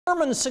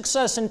predetermine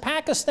success in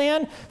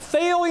Pakistan.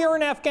 Failure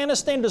in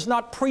Afghanistan does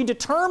not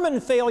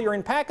predetermine failure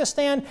in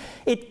Pakistan.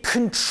 It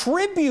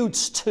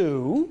contributes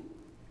to,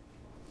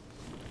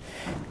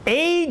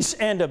 aids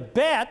and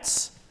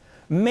abets,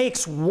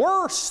 makes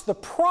worse the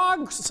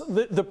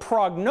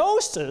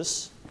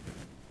prognosis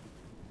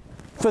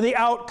for the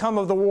outcome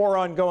of the war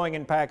ongoing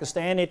in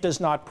Pakistan. It does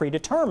not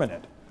predetermine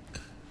it.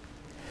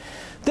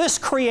 This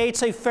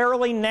creates a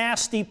fairly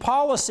nasty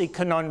policy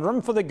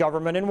conundrum for the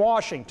government in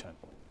Washington.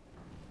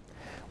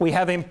 We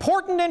have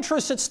important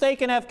interests at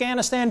stake in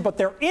Afghanistan, but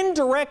they're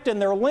indirect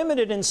and they're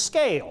limited in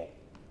scale.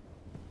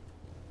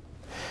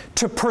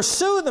 To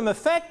pursue them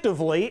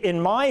effectively,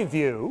 in my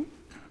view,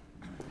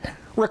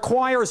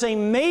 requires a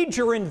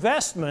major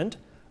investment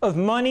of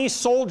money,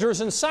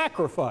 soldiers, and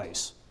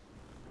sacrifice.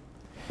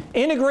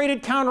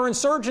 Integrated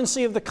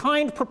counterinsurgency of the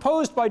kind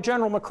proposed by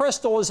General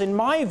McChrystal is, in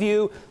my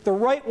view, the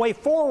right way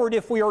forward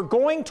if we are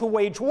going to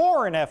wage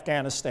war in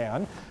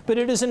Afghanistan, but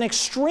it is an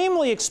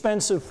extremely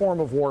expensive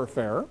form of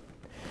warfare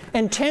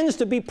and tends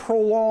to be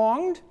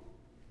prolonged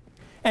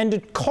and to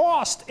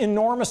cost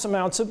enormous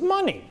amounts of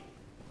money.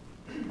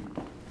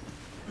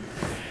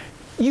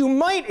 You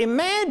might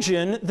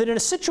imagine that in a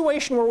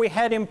situation where we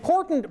had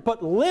important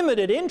but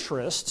limited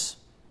interests,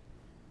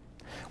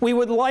 we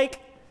would like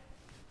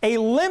a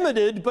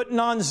limited but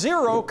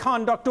non-zero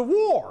conduct of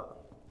war.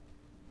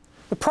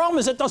 The problem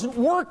is it doesn't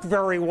work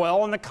very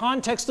well in the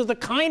context of the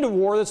kind of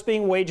war that's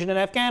being waged in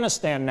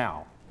Afghanistan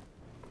now.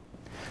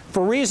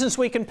 For reasons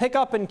we can pick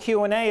up in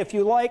Q&A if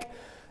you like,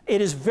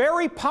 it is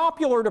very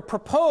popular to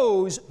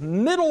propose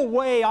middle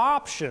way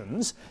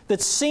options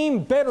that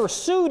seem better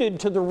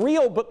suited to the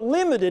real but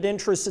limited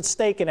interests at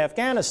stake in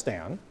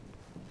Afghanistan.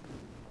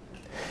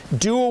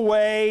 Do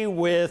away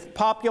with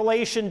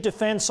population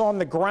defense on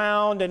the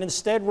ground and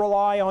instead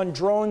rely on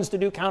drones to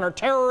do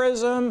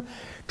counterterrorism.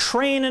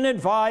 Train and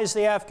advise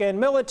the Afghan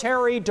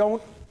military.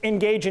 Don't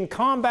engage in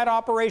combat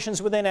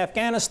operations within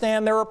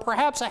Afghanistan. There are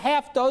perhaps a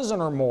half dozen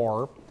or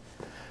more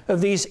of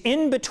these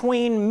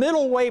in-between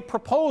middle-way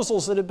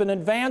proposals that have been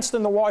advanced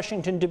in the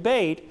Washington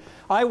debate.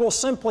 I will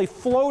simply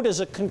float as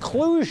a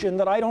conclusion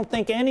that I don't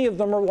think any of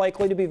them are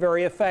likely to be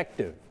very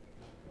effective.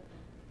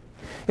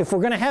 If we're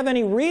going to have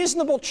any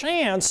reasonable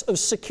chance of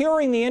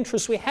securing the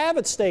interests we have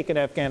at stake in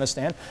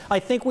Afghanistan, I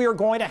think we are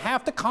going to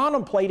have to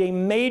contemplate a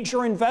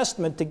major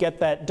investment to get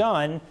that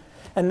done.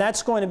 And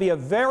that's going to be a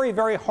very,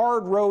 very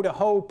hard row to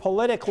hoe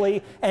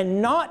politically,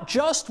 and not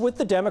just with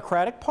the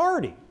Democratic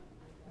Party.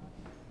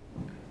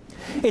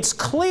 It's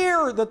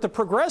clear that the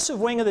progressive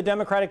wing of the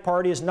Democratic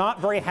Party is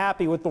not very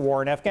happy with the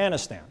war in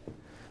Afghanistan.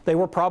 They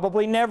were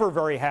probably never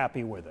very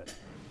happy with it.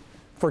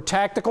 For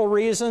tactical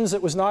reasons,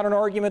 it was not an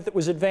argument that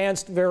was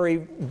advanced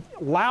very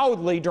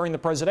loudly during the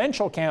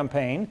presidential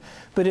campaign,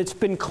 but it's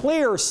been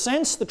clear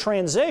since the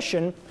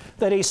transition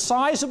that a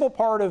sizable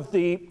part of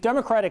the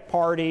Democratic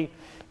Party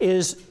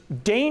is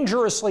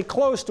dangerously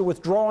close to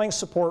withdrawing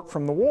support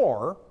from the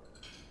war.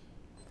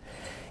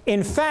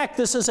 In fact,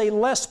 this is a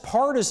less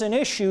partisan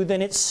issue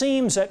than it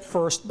seems at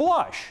first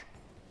blush.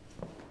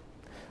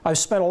 I've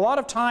spent a lot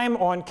of time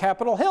on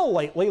Capitol Hill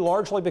lately,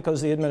 largely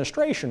because the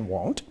administration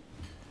won't.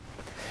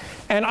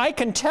 And I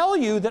can tell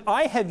you that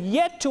I have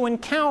yet to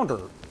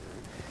encounter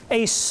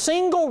a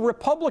single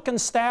Republican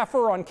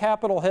staffer on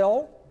Capitol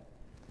Hill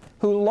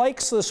who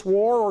likes this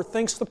war or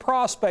thinks the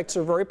prospects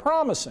are very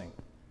promising.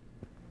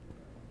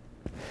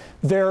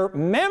 Their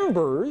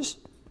members,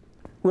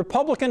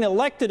 Republican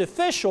elected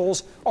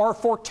officials, are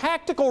for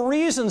tactical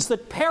reasons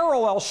that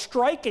parallel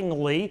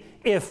strikingly,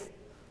 if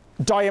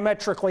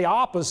diametrically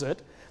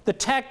opposite, the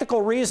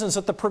tactical reasons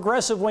that the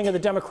progressive wing of the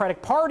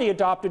Democratic Party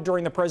adopted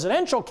during the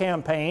presidential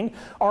campaign,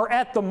 are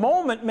at the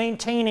moment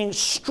maintaining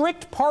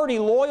strict party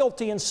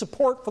loyalty and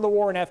support for the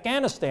war in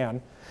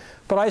Afghanistan.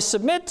 But I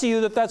submit to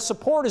you that that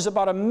support is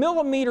about a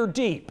millimeter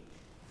deep.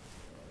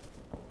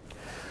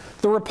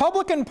 The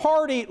Republican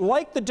Party,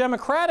 like the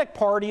Democratic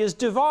Party, is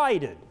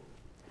divided.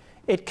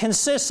 It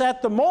consists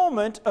at the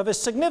moment of a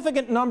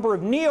significant number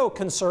of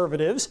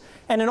neoconservatives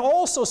and an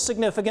also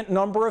significant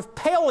number of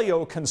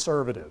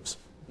paleoconservatives.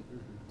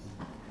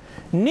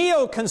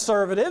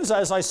 Neoconservatives,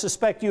 as I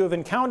suspect you have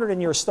encountered in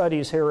your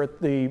studies here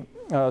at the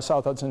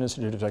South Hudson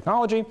Institute of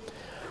Technology,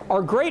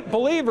 are great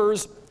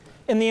believers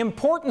in the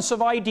importance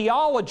of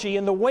ideology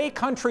in the way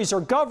countries are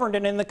governed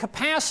and in the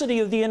capacity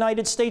of the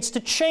United States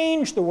to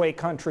change the way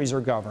countries are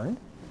governed.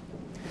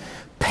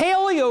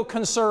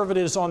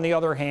 Paleoconservatives, on the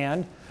other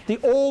hand, the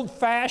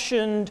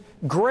old-fashioned,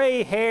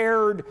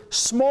 gray-haired,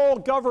 small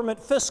government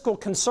fiscal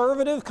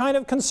conservative kind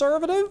of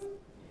conservative,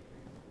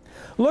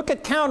 look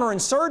at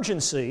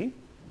counterinsurgency,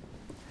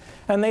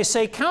 and they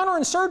say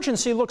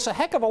counterinsurgency looks a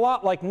heck of a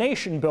lot like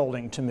nation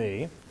building to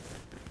me.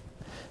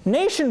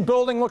 Nation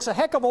building looks a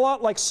heck of a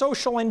lot like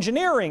social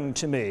engineering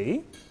to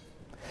me.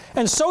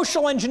 And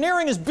social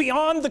engineering is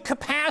beyond the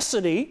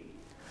capacity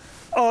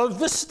of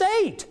the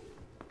state.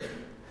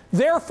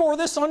 Therefore,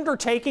 this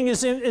undertaking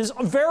is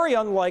very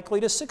unlikely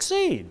to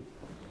succeed.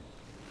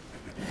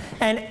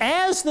 And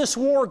as this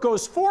war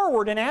goes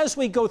forward, and as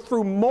we go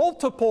through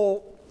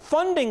multiple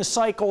funding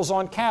cycles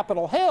on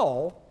Capitol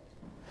Hill,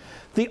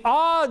 the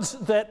odds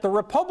that the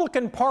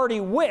Republican Party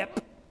whip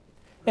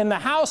in the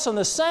House and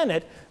the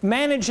Senate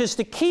manages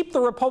to keep the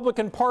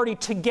Republican Party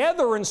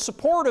together in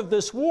support of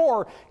this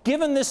war,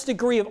 given this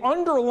degree of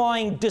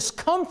underlying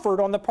discomfort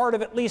on the part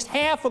of at least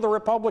half of the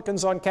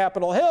Republicans on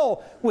Capitol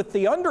Hill with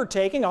the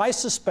undertaking, I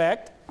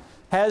suspect,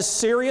 has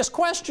serious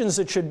questions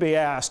that should be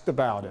asked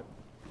about it.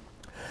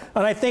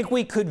 And I think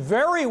we could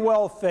very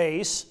well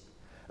face,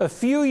 a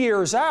few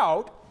years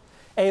out,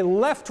 a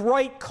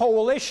left-right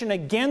coalition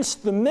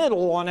against the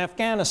middle on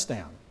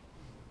Afghanistan,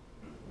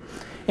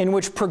 in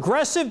which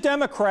progressive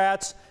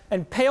Democrats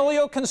and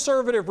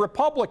paleoconservative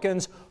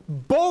Republicans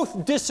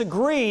both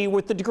disagree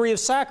with the degree of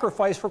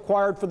sacrifice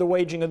required for the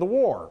waging of the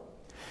war.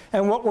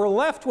 And what we're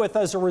left with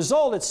as a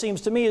result, it seems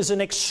to me, is an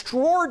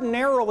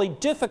extraordinarily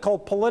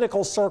difficult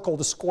political circle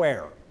to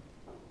square,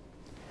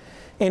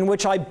 in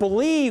which I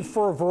believe,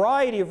 for a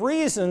variety of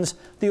reasons,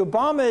 the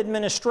Obama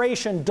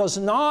administration does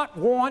not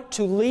want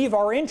to leave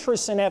our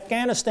interests in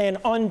Afghanistan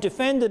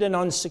undefended and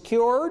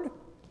unsecured,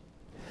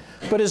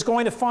 but is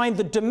going to find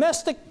the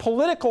domestic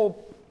political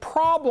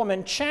problem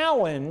and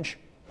challenge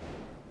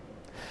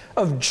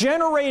of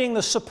generating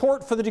the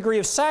support for the degree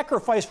of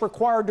sacrifice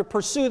required to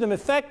pursue them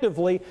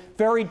effectively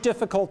very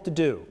difficult to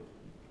do.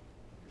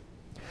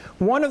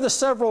 One of the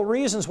several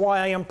reasons why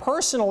I am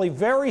personally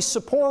very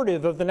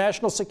supportive of the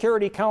National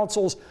Security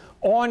Council's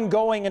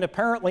ongoing and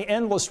apparently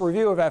endless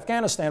review of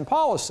Afghanistan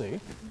policy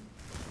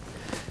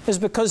is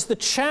because the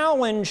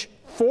challenge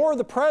for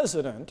the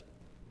President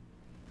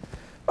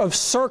of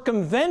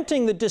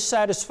circumventing the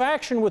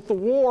dissatisfaction with the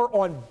war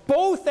on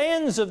both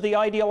ends of the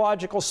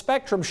ideological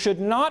spectrum should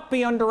not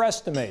be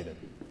underestimated.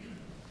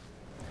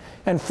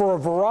 And for a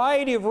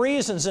variety of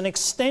reasons, an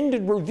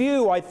extended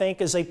review, I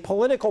think, is a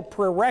political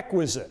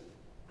prerequisite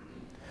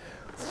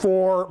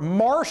for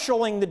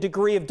marshaling the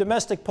degree of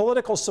domestic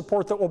political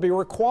support that will be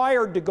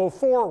required to go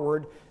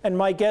forward. And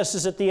my guess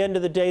is at the end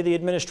of the day, the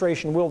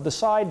administration will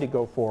decide to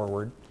go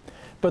forward.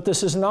 But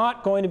this is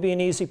not going to be an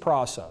easy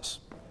process.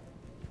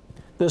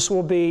 This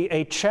will be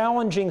a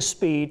challenging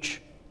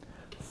speech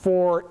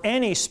for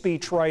any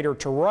speechwriter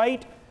to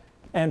write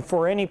and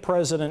for any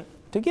president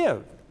to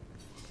give.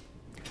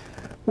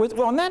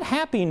 On that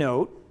happy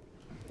note,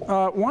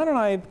 why don't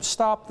I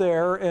stop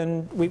there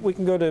and we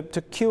can go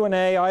to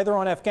Q&A either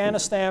on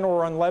Afghanistan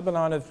or on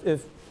Lebanon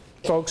if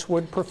folks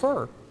would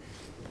prefer.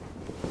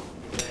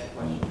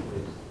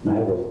 I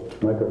have a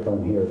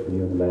microphone here for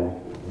you in the back.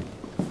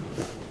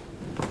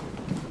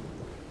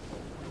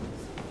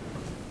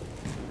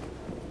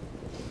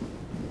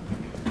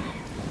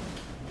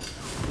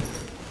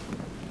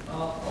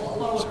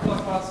 A lot of what we talk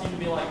about seem to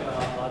be like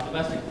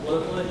domestic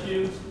political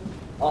issues.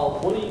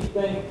 What do you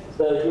think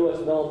the U.S.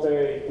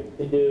 military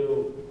can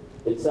do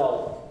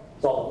itself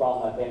to solve the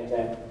problem in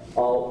Afghanistan?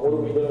 What are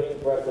we doing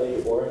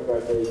correctly or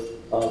incorrectly,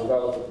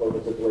 regardless of the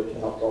political situation, to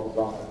help solve the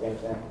problem in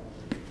Afghanistan?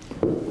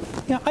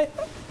 Yeah,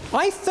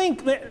 I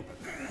think that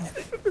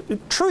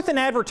truth in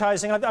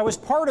advertising, I was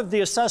part of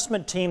the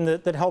assessment team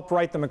that helped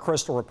write the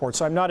McChrystal report,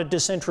 so I'm not a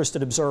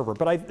disinterested observer.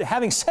 But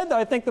having said that,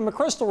 I think the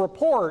McChrystal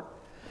report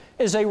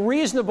is a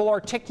reasonable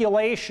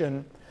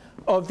articulation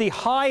of the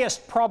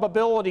highest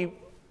probability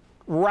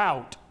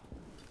route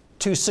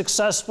to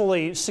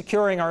successfully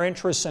securing our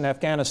interests in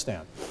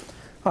Afghanistan.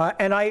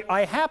 And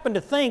I happen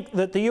to think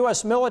that the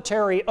U.S.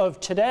 military of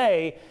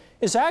today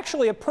is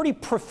actually a pretty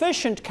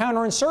proficient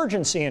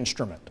counterinsurgency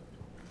instrument.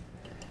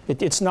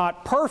 It's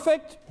not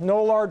perfect,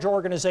 no large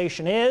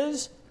organization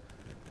is,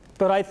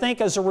 but I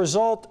think as a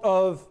result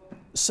of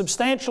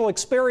substantial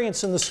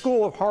experience in the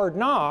school of hard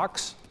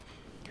knocks,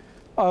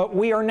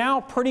 we are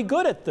now pretty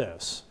good at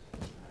this.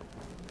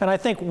 And I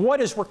think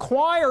what is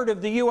required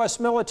of the U.S.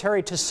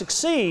 military to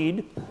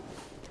succeed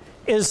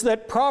is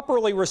that,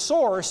 properly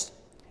resourced,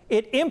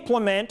 it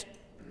implement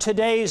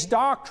today's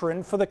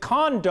doctrine for the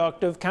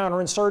conduct of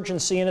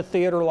counterinsurgency in a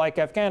theater like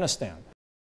Afghanistan.